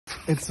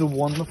It's a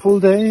wonderful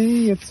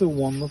day, it's a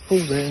wonderful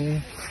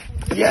day.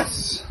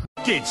 Yes!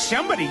 Did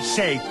somebody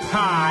say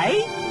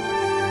pie?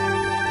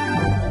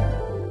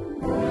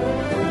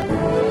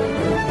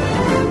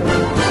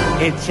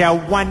 It's a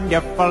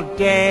wonderful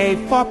day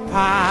for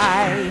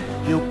pie.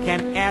 You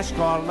can ask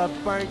all the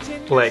birds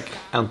in Black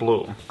and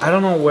blue. I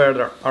don't know where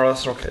the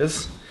RS-Rock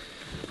is.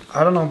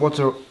 I don't know what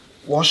the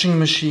washing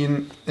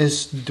machine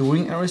is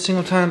doing every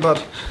single time,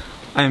 but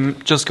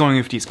I'm just going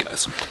with these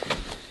guys.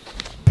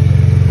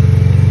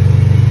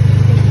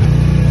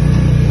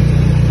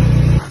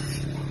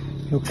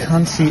 You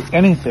can't see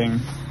anything.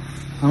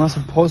 Am I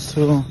supposed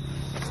to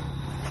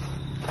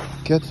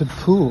get the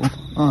pool?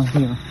 Ah,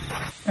 here.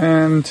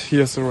 And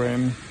here's the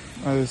rain.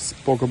 I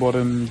spoke about it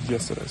in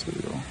yesterday's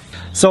video.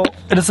 So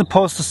it is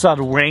supposed to start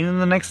raining in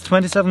the next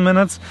 27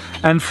 minutes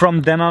and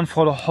from then on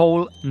for the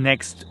whole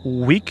next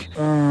week.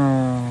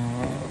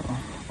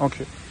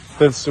 Okay,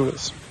 let's do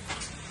this.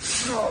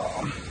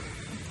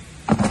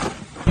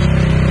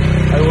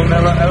 I will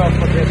never ever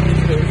forget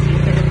these days.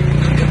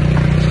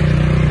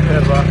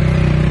 Ever.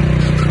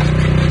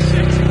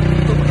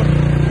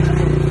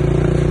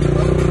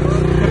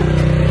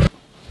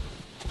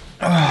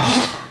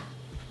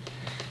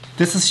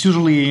 This is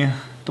usually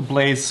the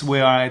place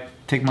where I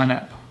take my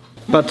nap.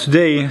 But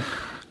today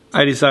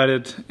I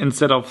decided,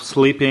 instead of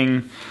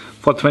sleeping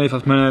for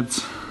 25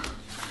 minutes,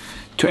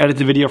 to edit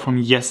the video from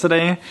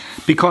yesterday,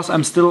 because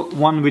I'm still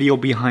one video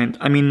behind.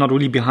 I mean, not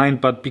really behind,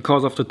 but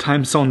because of the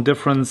time zone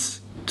difference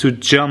to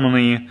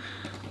Germany,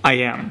 I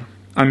am.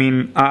 I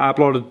mean, I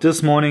uploaded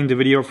this morning the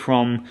video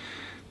from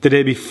the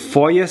day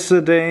before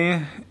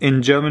yesterday.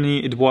 In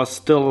Germany it was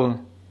still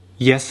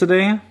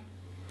yesterday.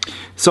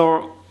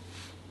 So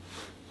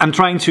I'm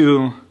trying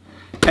to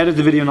edit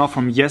the video now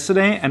from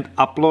yesterday and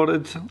upload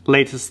it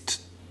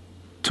latest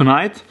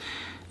tonight,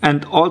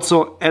 and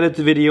also edit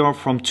the video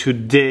from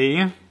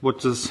today,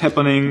 which is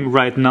happening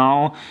right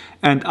now,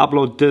 and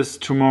upload this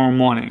tomorrow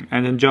morning.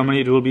 And in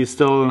Germany it will be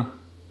still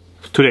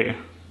today.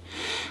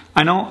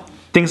 I know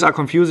things are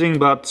confusing,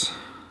 but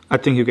I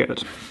think you get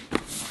it.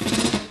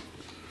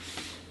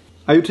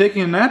 Are you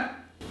taking a nap?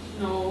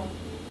 No.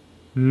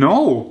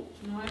 No?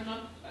 No, I'm not.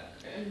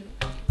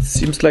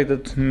 Seems like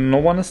that no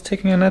one is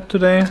taking a nap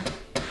today.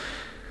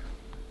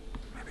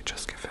 Maybe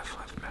just give her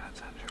 5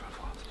 minutes and she will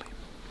fall asleep.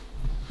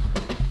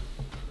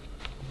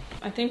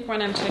 I think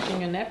when I'm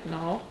taking a nap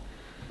now,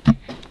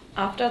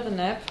 after the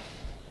nap,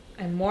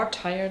 I'm more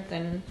tired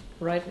than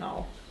right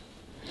now.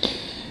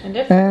 And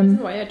that's the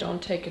reason why I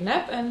don't take a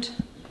nap and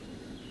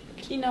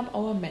clean up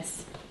our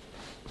mess.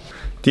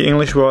 The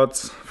English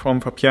words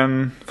from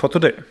Fabienne for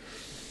today.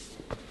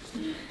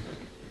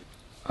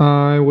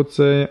 I would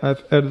say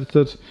I've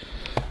edited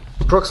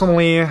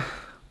approximately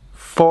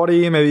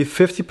 40, maybe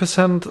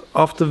 50%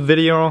 of the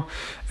video,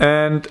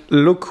 and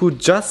look who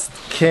just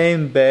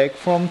came back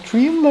from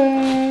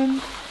Dreamland.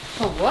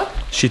 For what?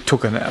 She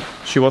took a nap.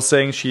 She was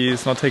saying she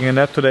is not taking a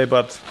nap today,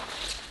 but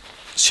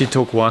she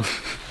took one.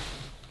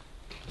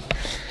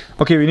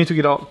 Okay, we need to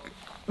get out.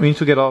 We need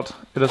to get out.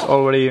 It is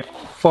already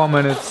 4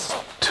 minutes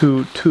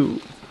to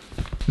 2.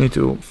 Need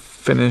to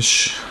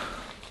finish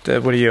the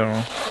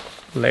video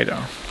later.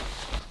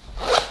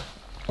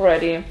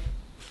 Ready.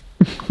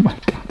 Oh my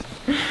god.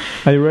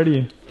 Are you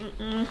ready?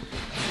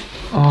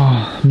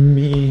 Oh,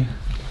 me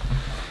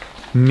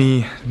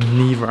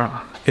neither.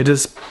 It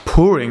is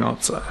pouring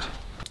outside.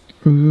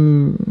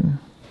 Ooh.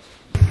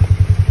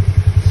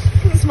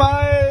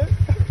 Smile!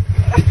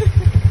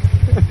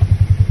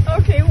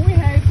 Okay, we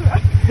have to.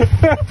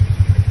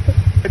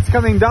 It's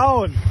coming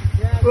down!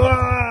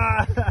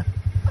 Yeah.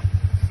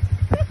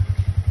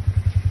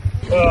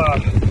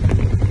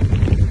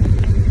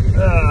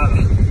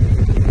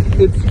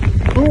 It's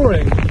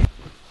pouring.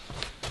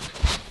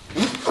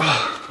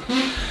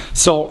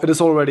 So it is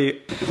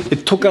already,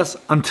 it took us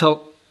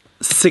until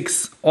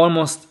 6,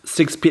 almost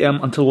 6 p.m.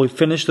 until we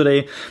finished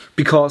today,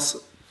 because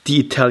the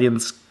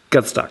Italians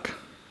got stuck.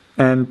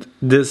 And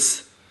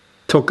this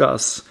took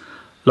us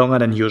longer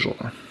than usual.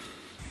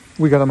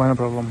 We got a minor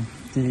problem.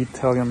 The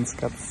Italians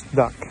got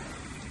stuck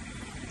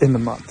in the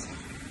mud.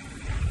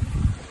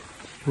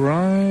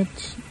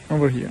 Right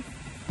over here.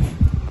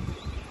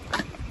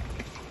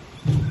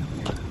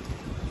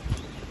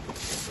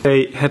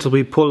 They had to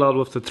be pulled out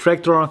with the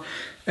tractor,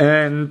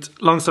 and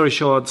long story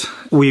short,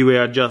 we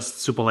were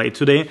just super late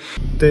today.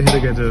 They had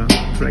to get a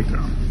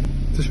tractor.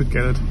 They should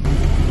get it.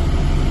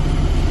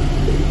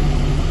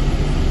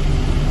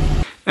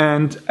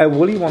 And I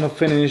really want to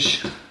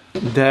finish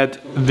that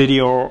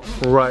video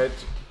right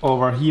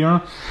over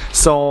here.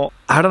 So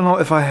I don't know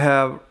if I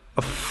have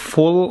a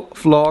full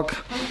vlog,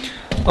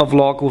 a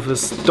vlog with a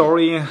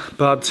story,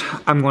 but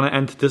I'm gonna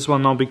end this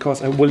one now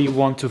because I really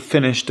want to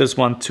finish this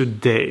one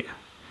today.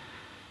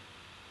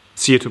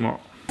 See you tomorrow.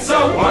 It's a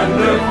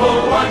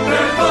wonderful,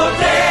 wonderful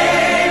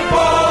day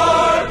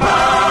for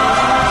pie.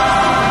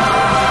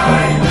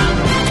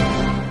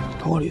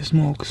 Holy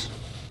smokes.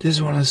 This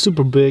one is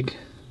super big.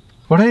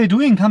 What are you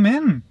doing? Come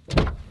in.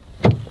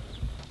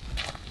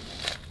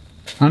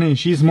 Honey,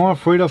 she's more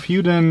afraid of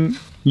you than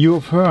you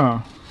of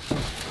her.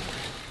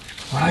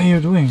 What are you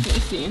doing?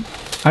 See.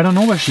 I don't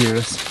know where she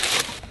is.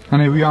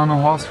 Honey, we are on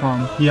a horse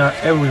farm. Here are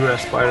everywhere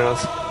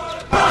spiders.